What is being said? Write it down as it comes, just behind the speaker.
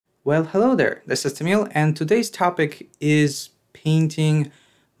Well, hello there. This is Tamil, and today's topic is painting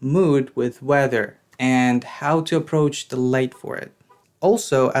mood with weather and how to approach the light for it.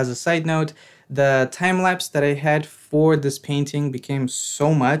 Also, as a side note, the time lapse that I had for this painting became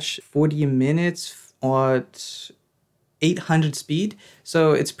so much 40 minutes at 800 speed.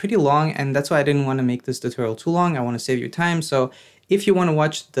 So it's pretty long, and that's why I didn't want to make this tutorial too long. I want to save you time. So if you want to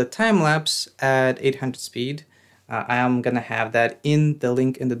watch the time lapse at 800 speed, I am gonna have that in the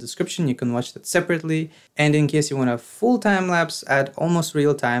link in the description. You can watch that separately. And in case you want a full time lapse at almost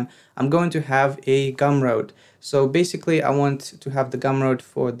real time, I'm going to have a Gumroad. So basically I want to have the Gumroad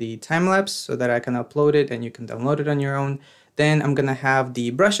for the time lapse so that I can upload it and you can download it on your own. Then I'm gonna have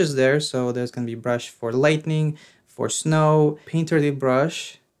the brushes there. So there's gonna be brush for lightning, for snow, painterly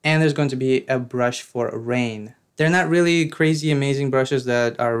brush, and there's going to be a brush for rain. They're not really crazy amazing brushes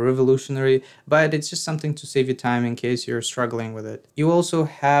that are revolutionary, but it's just something to save you time in case you're struggling with it. You also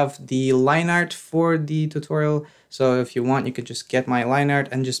have the line art for the tutorial, so if you want you could just get my line art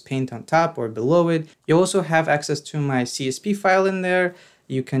and just paint on top or below it. You also have access to my CSP file in there.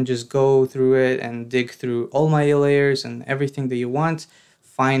 You can just go through it and dig through all my layers and everything that you want,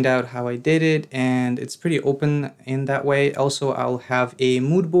 find out how I did it, and it's pretty open in that way. Also, I'll have a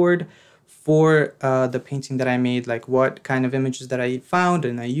mood board for the painting that I made, like what kind of images that I found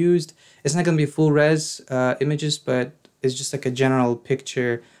and I used. It's not going to be full res images, but it's just like a general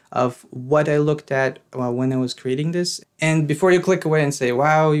picture of what I looked at when I was creating this. And before you click away and say,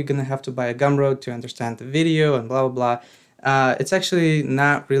 wow, you're going to have to buy a Gumroad to understand the video and blah, blah, blah, it's actually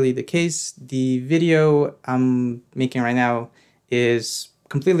not really the case. The video I'm making right now is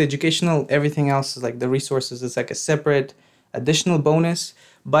completely educational. Everything else is like the resources. It's like a separate additional bonus,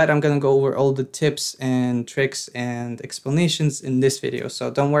 but I'm gonna go over all the tips and tricks and explanations in this video. So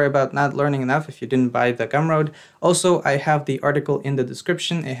don't worry about not learning enough if you didn't buy the Gumroad. Also, I have the article in the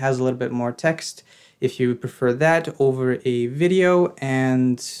description. It has a little bit more text if you prefer that over a video.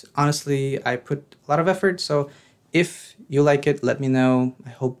 And honestly, I put a lot of effort. So if you like it, let me know. I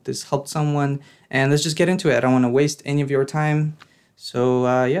hope this helped someone. And let's just get into it. I don't want to waste any of your time.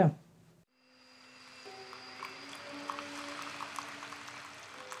 So yeah.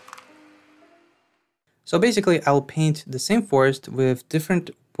 So basically I'll paint the same forest with different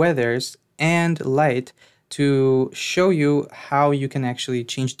weathers and light to show you how you can actually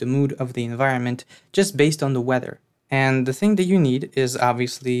change the mood of the environment just based on the weather. And the thing that you need is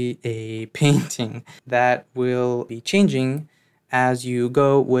obviously a painting that will be changing as you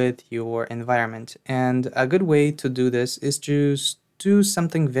go with your environment. And a good way to do this is to do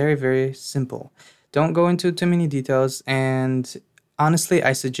something very, very simple. Don't go into too many details, and honestly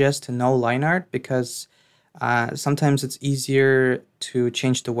I suggest no line art because sometimes it's easier to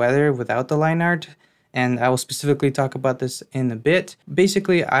change the weather without the line art, and I will specifically talk about this in a bit.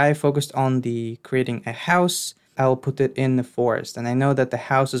 Basically, I focused on the creating a house. I will put it in the forest, and I know that the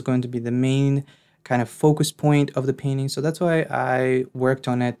house is going to be the main kind of focus point of the painting, so that's why I worked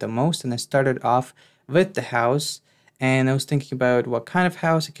on it the most, and I started off with the house, and I was thinking about what kind of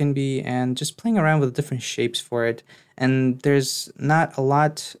house it can be and just playing around with different shapes for it. And there's not a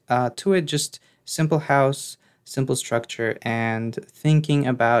lot to it, just simple house, simple structure, and thinking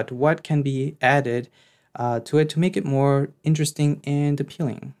about what can be added to it to make it more interesting and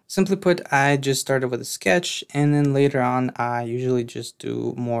appealing. Simply put, I just started with a sketch, and then later on I usually just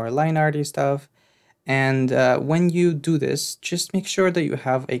do more line arty stuff. And when you do this, just make sure that you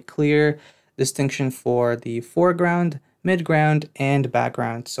have a clear distinction for the foreground, midground, and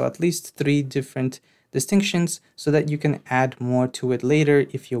background. So at least 3 different distinctions so that you can add more to it later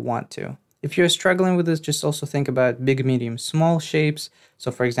if you want to. If you're struggling with this, just also think about big, medium, small shapes.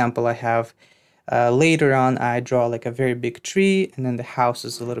 So for example, I have later on, I draw like a very big tree, and then the house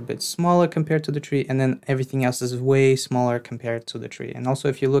is a little bit smaller compared to the tree, and then everything else is way smaller compared to the tree. And also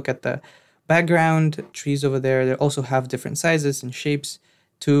if you look at the background trees over there, they also have different sizes and shapes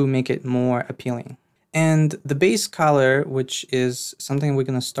to make it more appealing. And the base color, which is something we're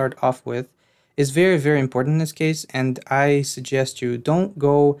going to start off with, is very, very important in this case. And I suggest you don't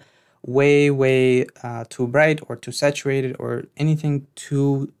go way too bright or too saturated or anything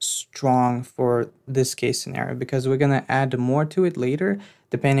too strong for this case scenario, because we're going to add more to it later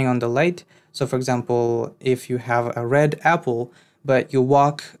depending on the light. So for example, if you have a red apple but you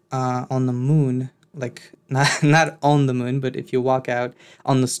walk on the moon, like not on the moon, but if you walk out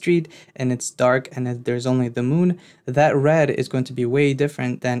on the street and it's dark and there's only the moon, that red is going to be way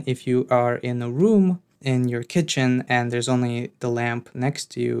different than if you are in a room in your kitchen and there's only the lamp next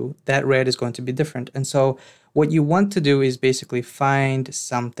to you. That red is going to be different. And so what you want to do is basically find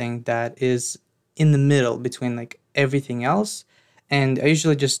something that is in the middle between like everything else And I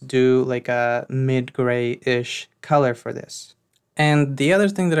usually just do like a mid-gray-ish color for this. And the other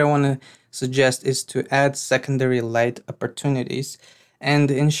thing that I want to suggest is to add secondary light opportunities. And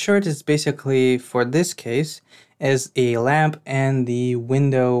in short, it's basically, for this case, is a lamp and the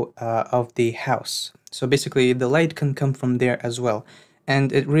window of the house. So basically the light can come from there as well.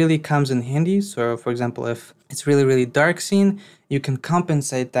 And it really comes in handy. So for example, if it's really dark scene, you can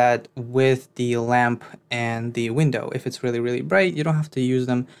compensate that with the lamp and the window. If it's really bright, you don't have to use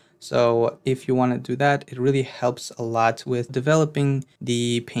them. So if you want to do that, it really helps a lot with developing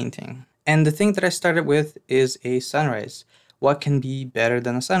the painting. And the thing that I started with is a sunrise. What can be better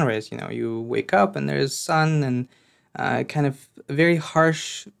than a sunrise? You know, you wake up and there's sun and kind of very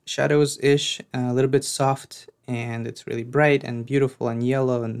harsh shadows-ish, a little bit soft, and it's really bright and beautiful and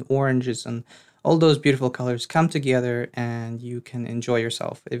yellow and oranges and all those beautiful colors come together and you can enjoy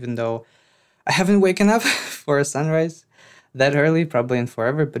yourself. Even though I haven't waken up for a sunrise that early, probably in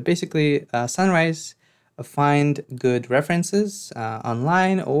forever, but basically sunrise, find good references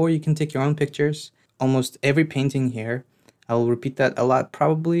online, or you can take your own pictures. Almost every painting here, I will repeat that a lot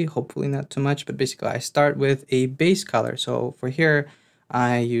probably, hopefully not too much, but basically I start with a base color. So for here,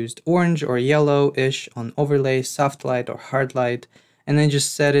 I used orange or yellow-ish on overlay, soft light or hard light, and then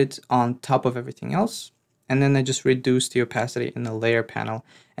just set it on top of everything else. And then I just reduce the opacity in the layer panel.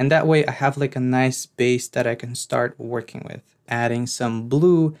 And that way I have like a nice base that I can start working with. Adding some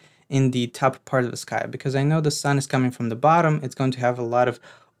blue in the top part of the sky, because I know the sun is coming from the bottom, it's going to have a lot of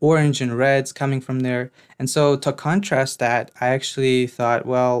orange and reds coming from there. And so to contrast that, I actually thought,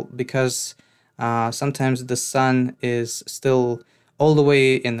 well, because sometimes the sun is still all the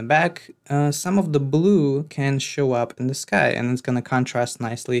way in the back, some of the blue can show up in the sky and it's going to contrast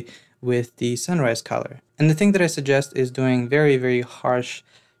nicely with the sunrise color. And the thing that I suggest is doing very harsh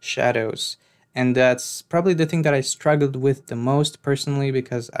shadows. And that's probably the thing that I struggled with the most personally,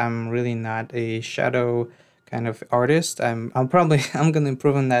 because I'm really not a shadow kind of artist. I'm gonna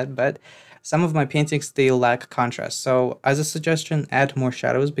improve on that, but some of my paintings, they lack contrast. So as a suggestion, add more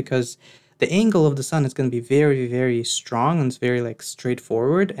shadows, because the angle of the sun is going to be very strong and it's very like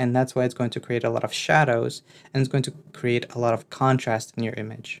straightforward, and that's why it's going to create a lot of shadows and it's going to create a lot of contrast in your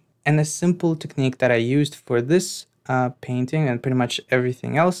image. And a simple technique that I used for this painting and pretty much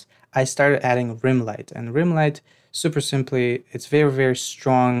everything else, I started adding rim light. And rim light, super simply, it's very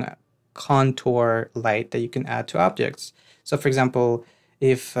strong contour light that you can add to objects. So for example,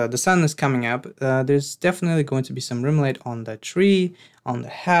 if the sun is coming up, there's definitely going to be some rim light on the tree, on the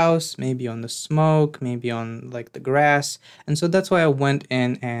house, maybe on the smoke, maybe on like the grass. And so that's why I went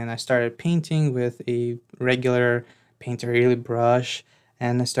in and I started painting with a regular painter really brush,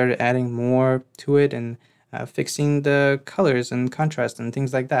 and I started adding more to it and fixing the colors and contrast and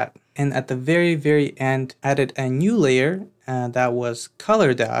things like that. And at the very end, added a new layer that was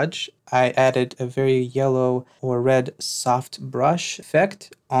color dodge. I added a very yellow or red soft brush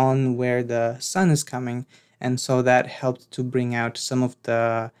effect on where the sun is coming. And so that helped to bring out some of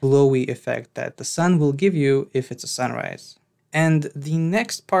the glowy effect that the sun will give you if it's a sunrise. And the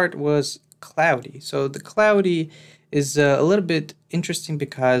next part was cloudy. So the cloudy is a little bit interesting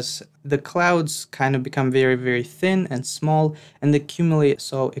because the clouds kind of become very thin and small and accumulate,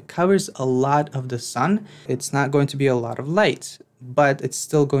 so it covers a lot of the sun. It's not going to be a lot of light, but it's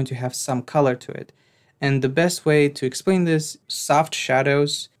still going to have some color to it. And the best way to explain this, soft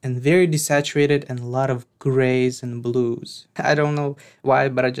shadows and very desaturated and a lot of grays and blues. I don't know why,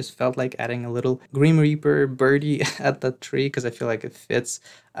 but I just felt like adding a little Grim Reaper birdie at the tree because I feel like it fits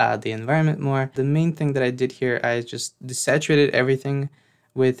the environment more. The main thing that I did here, I just desaturated everything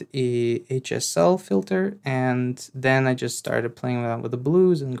with a HSL filter, and then I just started playing around with the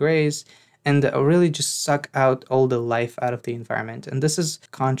blues and grays and really just suck out all the life out of the environment. And this is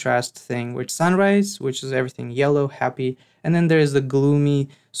contrast thing with sunrise, which is everything yellow, happy, and then there's the gloomy,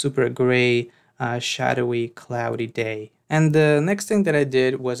 super gray, shadowy, cloudy day. And the next thing that I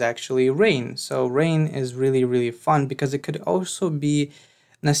did was actually rain. So rain is really fun because it could also be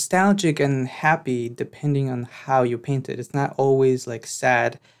nostalgic and happy depending on how you paint it. It's not always like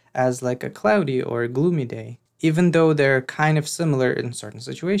sad as like a cloudy or a gloomy day, even though they're kind of similar in certain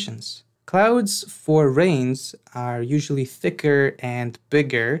situations. Clouds for rains are usually thicker and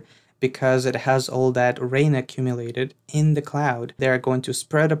bigger because it has all that rain accumulated in the cloud. They are going to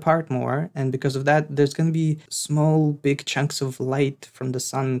spread apart more, and because of that, there's going to be small, big chunks of light from the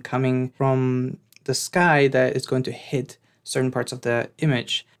sun coming from the sky that is going to hit certain parts of the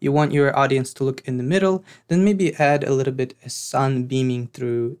image. You want your audience to look in the middle, then maybe add a little bit of sun beaming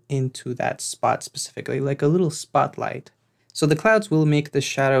through into that spot specifically, like a little spotlight. So the clouds will make the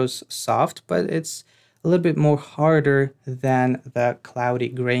shadows soft, but it's a little bit more harder than the cloudy,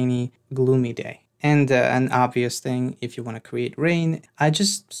 grainy, gloomy day. And an obvious thing, if you want to create rain, I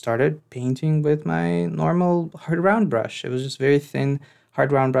just started painting with my normal hard round brush. It was just very thin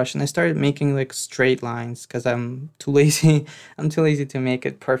hard round brush, and I started making like straight lines because I'm too lazy. I'm too lazy to make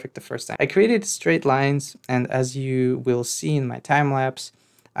it perfect the first time. I created straight lines, and as you will see in my time lapse,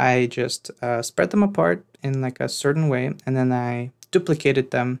 I just spread them apart in like a certain way, and then I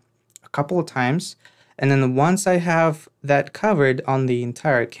duplicated them a couple of times. And then once I have that covered on the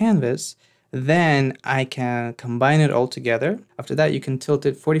entire canvas, then I can combine it all together. After that, you can tilt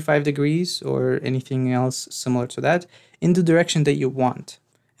it 45 degrees or anything else similar to that in the direction that you want.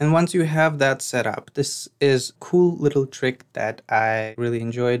 And once you have that set up, this is a cool little trick that I really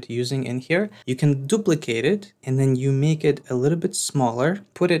enjoyed using in here. You can duplicate it and then you make it a little bit smaller,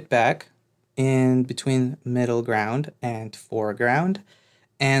 put it back in between middle ground and foreground.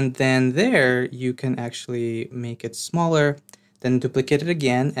 And then there you can actually make it smaller, then duplicate it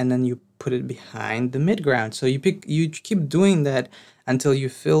again, and then you put it behind the midground. So you keep doing that until you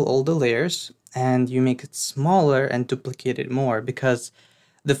fill all the layers and you make it smaller and duplicate it more, because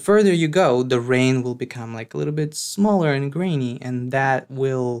the further you go, the rain will become like a little bit smaller and grainy, and that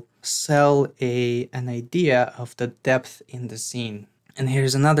will sell an idea of the depth in the scene. And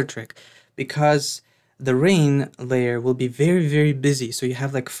here's another trick, because the rain layer will be very, very busy. So you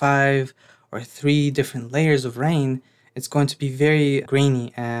have like 5 or 3 different layers of rain. It's going to be very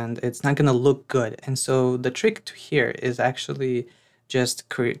grainy and it's not going to look good. And so the trick to here is actually just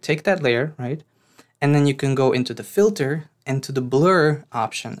take that layer, right? And then you can go into the filter and to the blur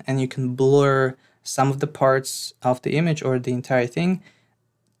option, and you can blur some of the parts of the image or the entire thing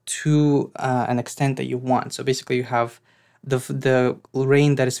to an extent that you want. So basically you have the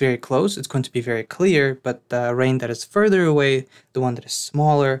rain that is very close, it's going to be very clear, but the rain that is further away, the one that is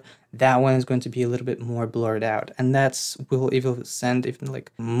smaller, that one is going to be a little bit more blurred out, and that's will even send even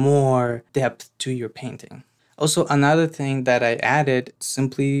like more depth to your painting. Also, another thing that I added,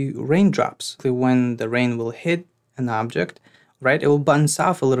 simply raindrops. When the rain will hit an object, right, it will bounce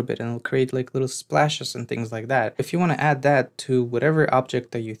off a little bit and it'll create like little splashes and things like that. If you want to add that to whatever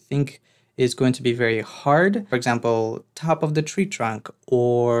object that you think is going to be very hard, for example, top of the tree trunk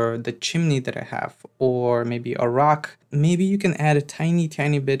or the chimney that I have, or maybe a rock, maybe you can add a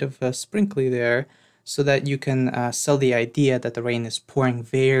tiny bit of a sprinkly there so that you can sell the idea that the rain is pouring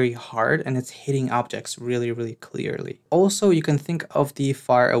very hard and it's hitting objects really clearly. Also, you can think of the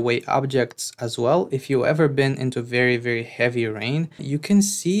far away objects as well. If you've ever been into very heavy rain, you can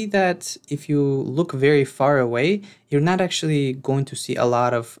see that if you look very far away, you're not actually going to see a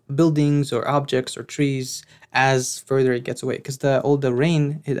lot of buildings or objects or trees as further it gets away, because all the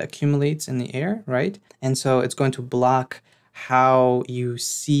rain, it accumulates in the air, right? And so it's going to block how you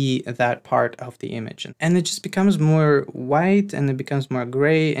see that part of the image, and it just becomes more white and it becomes more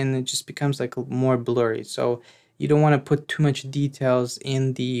gray and it just becomes like more blurry. So you don't want to put too much details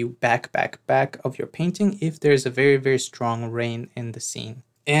in the back of your painting if there's a very strong rain in the scene.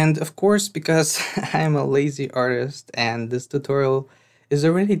 And of course, because I'm a lazy artist and this tutorial is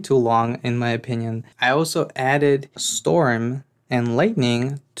already too long in my opinion, I also added storm and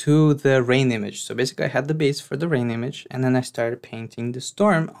lightning to the rain image. So basically I had the base for the rain image and then I started painting the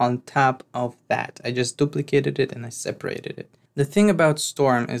storm on top of that. I just duplicated it and I separated it. The thing about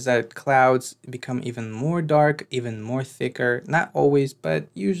storm is that clouds become even more dark, even more thicker. Not always, but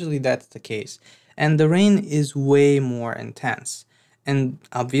usually that's the case. And the rain is way more intense. And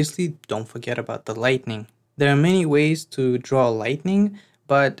obviously don't forget about the lightning. There are many ways to draw lightning,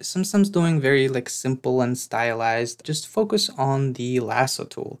 but sometimes doing very like simple and stylized. Just focus on the lasso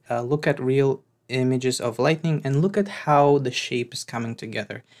tool. Look at real images of lightning and look at how the shape is coming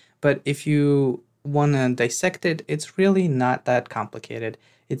together. But if you want to dissect it, it's really not that complicated.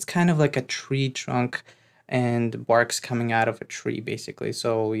 It's kind of like a tree trunk and barks coming out of a tree basically.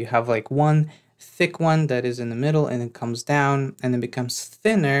 So you have like one thick one that is in the middle and it comes down and it becomes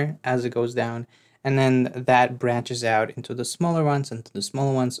thinner as it goes down. And then that branches out into the smaller ones and the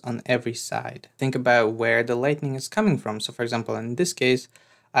smaller ones on every side. Think about where the lightning is coming from. So for example, in this case,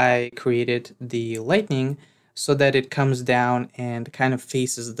 I created the lightning so that it comes down and kind of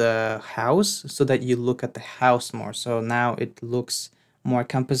faces the house so that you look at the house more. So now it looks more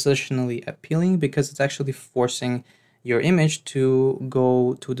compositionally appealing because it's actually forcing your image to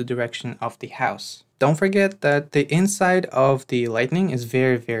go to the direction of the house. Don't forget that the inside of the lightning is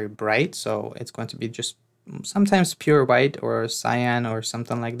very bright, so it's going to be just sometimes pure white or cyan or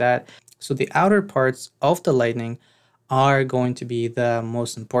something like that. So the outer parts of the lightning are going to be the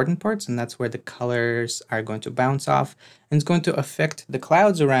most important parts, and that's where the colors are going to bounce off, and it's going to affect the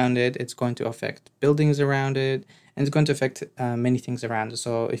clouds around it, it's going to affect buildings around it, and it's going to affect many things around it.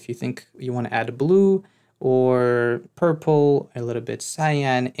 So if you think you want to add a blue or purple, a little bit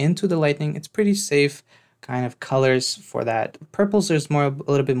cyan into the lightning, it's pretty safe kind of colors for that. Purples is more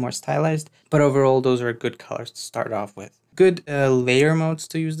a little bit more stylized, but overall those are good colors to start off with. Good layer modes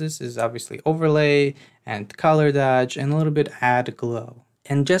to use this is obviously overlay and color dodge and a little bit add glow.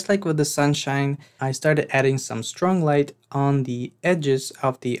 And just like with the sunshine, I started adding some strong light on the edges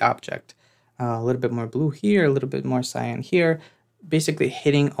of the object. A little bit more blue here, a little bit more cyan here, basically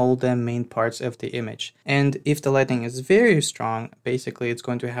hitting all the main parts of the image. And if the lighting is very strong, basically it's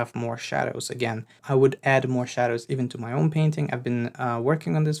going to have more shadows. Again, I would add more shadows even to my own painting. I've been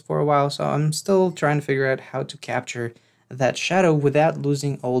working on this for a while, so I'm still trying to figure out how to capture that shadow without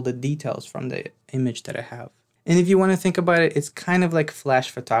losing all the details from the image that I have. And if you want to think about it, it's kind of like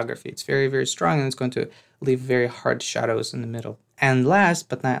flash photography. It's very, very strong, and it's going to leave very hard shadows in the middle. And last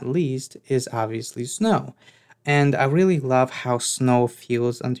but not least is obviously snow. And I really love how snow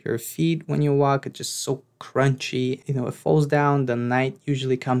feels under your feet when you walk. It's just so crunchy. You know, it falls down. The night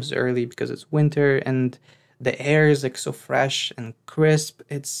usually comes early because it's winter, and the air is like so fresh and crisp.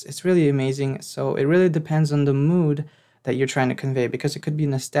 It's really amazing. So it really depends on the mood that you're trying to convey, because it could be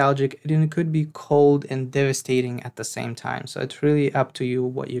nostalgic and it could be cold and devastating at the same time. So it's really up to you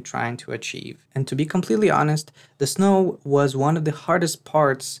what you're trying to achieve. And to be completely honest, the snow was one of the hardest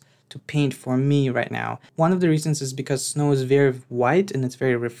parts to paint for me right now. One of the reasons is because snow is very white and it's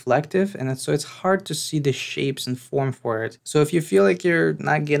very reflective, and so it's hard to see the shapes and form for it. So if you feel like you're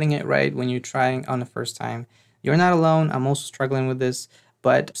not getting it right when you're trying on the first time, you're not alone. I'm also struggling with this,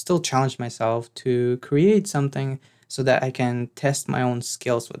 but still challenge myself to create something so that I can test my own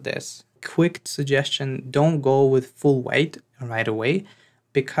skills with this. Quick suggestion, don't go with full white right away,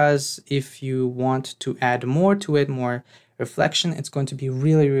 because if you want to add more to it, more reflection, it's going to be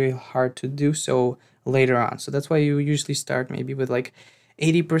really, really hard to do so later on. So that's why you usually start maybe with like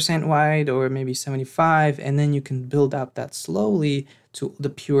 80% white or maybe 75, and then you can build up that slowly to the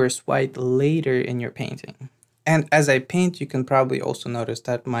purest white later in your painting. And as I paint, you can probably also notice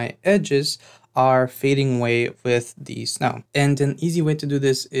that my edges are fading away with the snow. And an easy way to do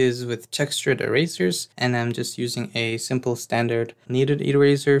this is with textured erasers, and I'm just using a simple standard kneaded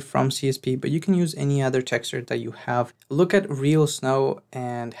eraser from CSP, but you can use any other texture that you have. Look at real snow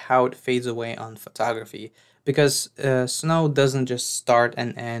and how it fades away on photography, because snow doesn't just start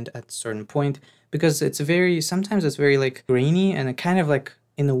and end at a certain point, because sometimes it's very like grainy, and it kind of like,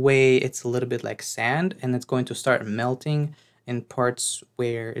 in a way, it's a little bit like sand, and it's going to start melting in parts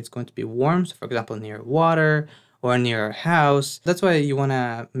where it's going to be warm. So for example, near water or near a house. That's why you want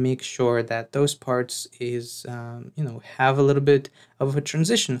to make sure that those parts is, have a little bit of a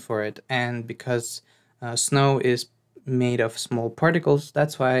transition for it. And because snow is made of small particles,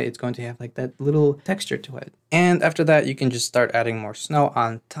 that's why it's going to have like that little texture to it. And after that, you can just start adding more snow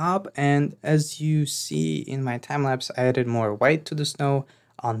on top. And as you see in my time lapse, I added more white to the snow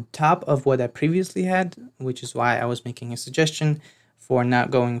on top of what I previously had, which is why I was making a suggestion for not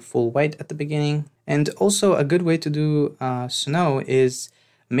going full white at the beginning. And also a good way to do snow is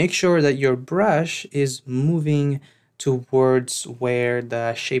make sure that your brush is moving towards where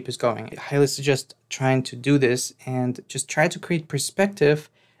the shape is going. I highly suggest trying to do this and just try to create perspective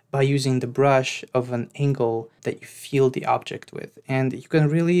by using the brush of an angle that you feel the object with. And you can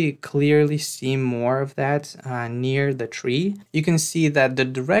really clearly see more of that near the tree. You can see that the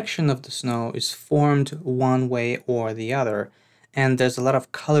direction of the snow is formed one way or the other. And there's a lot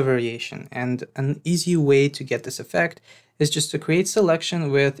of color variation. And an easy way to get this effect is just to create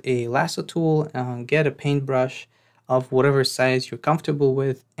selection with a lasso tool, get a paintbrush of whatever size you're comfortable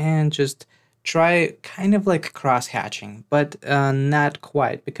with, and just try kind of like cross-hatching, but not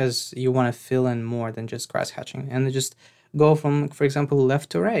quite, because you want to fill in more than just cross-hatching. And just go from, for example,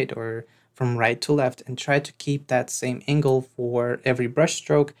 left to right or from right to left, and try to keep that same angle for every brush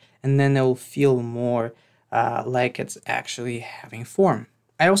stroke, and then it will feel more like it's actually having form.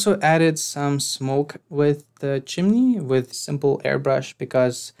 I also added some smoke with the chimney with simple airbrush,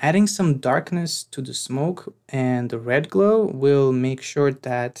 because adding some darkness to the smoke and the red glow will make sure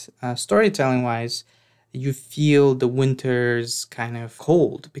that storytelling wise, you feel the winter's kind of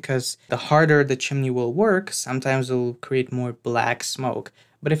cold, because the harder the chimney will work, sometimes it'll create more black smoke.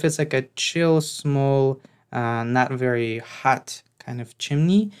 But if it's like a chill, small, not very hot kind of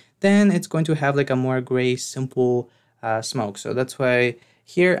chimney, then it's going to have like a more gray, simple smoke. So that's why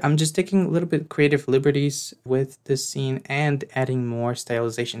here I'm just taking a little bit creative liberties with this scene and adding more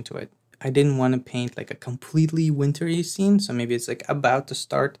stylization to it. I didn't want to paint like a completely wintry scene. So maybe it's like about to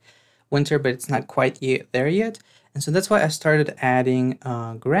start winter, but it's not quite yet there yet. And so that's why I started adding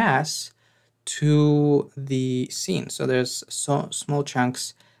grass to the scene. So there's small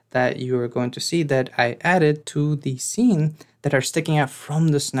chunks that you're going to see that I added to the scene that are sticking out from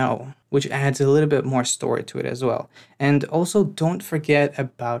the snow, which adds a little bit more story to it as well. And also don't forget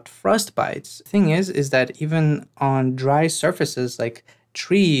about frost bites. Thing is that even on dry surfaces like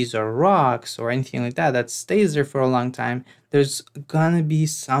trees or rocks or anything like that that stays there for a long time, there's gonna be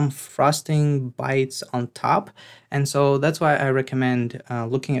some frosting bites on top. And so that's why I recommend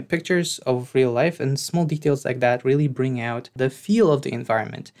looking at pictures of real life, and small details like that really bring out the feel of the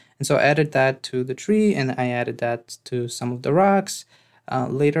environment. And so I added that to the tree, and I added that to some of the rocks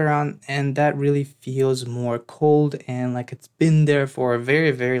later on, and that really feels more cold and like it's been there for a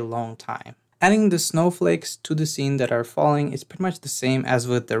very, very long time. Adding the snowflakes to the scene that are falling is pretty much the same as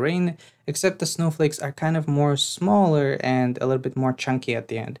with the rain, except the snowflakes are kind of more smaller and a little bit more chunky at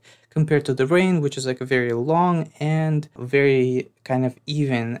the end, compared to the rain, which is like a very long and very kind of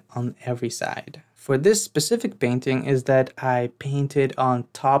even on every side. For this specific painting is that I painted on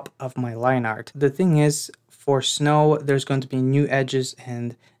top of my line art. The thing is, for snow, there's going to be new edges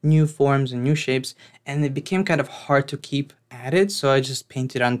and new forms and new shapes, and it became kind of hard to keep added, so I just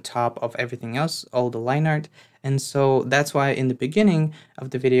painted on top of everything else, all the line art. And so that's why in the beginning of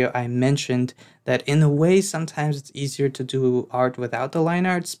the video I mentioned that in a way sometimes it's easier to do art without the line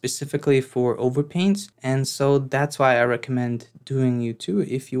art, specifically for overpaints. And so that's why I recommend doing you too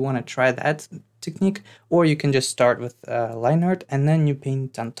if you want to try that technique, or you can just start with line art and then you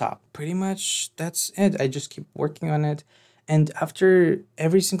paint on top. Pretty much that's it. I just keep working on it, and after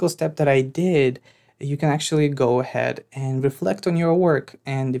every single step that I did, you can actually go ahead and reflect on your work.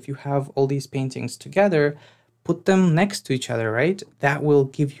 And if you have all these paintings together, put them next to each other, right? That will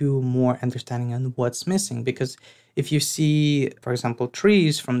give you more understanding on what's missing. Because if you see, for example,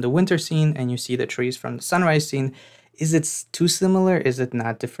 trees from the winter scene and you see the trees from the sunrise scene, is it too similar? Is it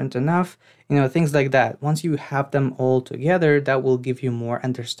not different enough? You know, things like that. Once you have them all together, that will give you more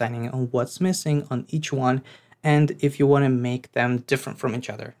understanding on what's missing on each one, and if you want to make them different from each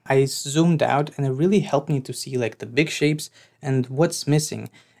other. I zoomed out and it really helped me to see like the big shapes and what's missing,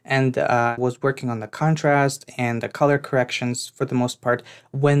 and was working on the contrast and the color corrections for the most part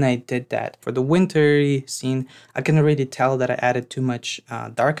when I did that. For the wintry scene, I can already tell that I added too much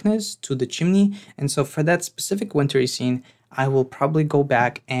darkness to the chimney, and so for that specific wintry scene, I will probably go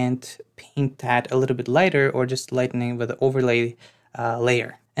back and paint that a little bit lighter, or just lightening with the overlay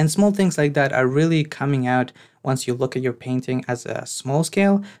layer. And small things like that are really coming out once you look at your painting as a small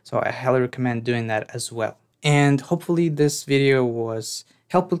scale, so I highly recommend doing that as well. And hopefully this video was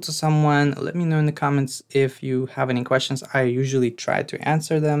helpful to someone. Let me know in the comments if you have any questions. I usually try to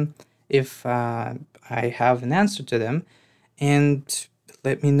answer them if I have an answer to them. And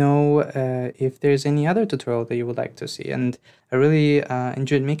let me know if there's any other tutorial that you would like to see. And I really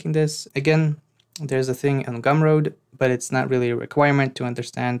enjoyed making this. Again, there's a thing on Gumroad, but it's not really a requirement to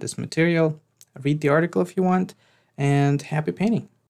understand this material. Read the article if you want, and happy painting.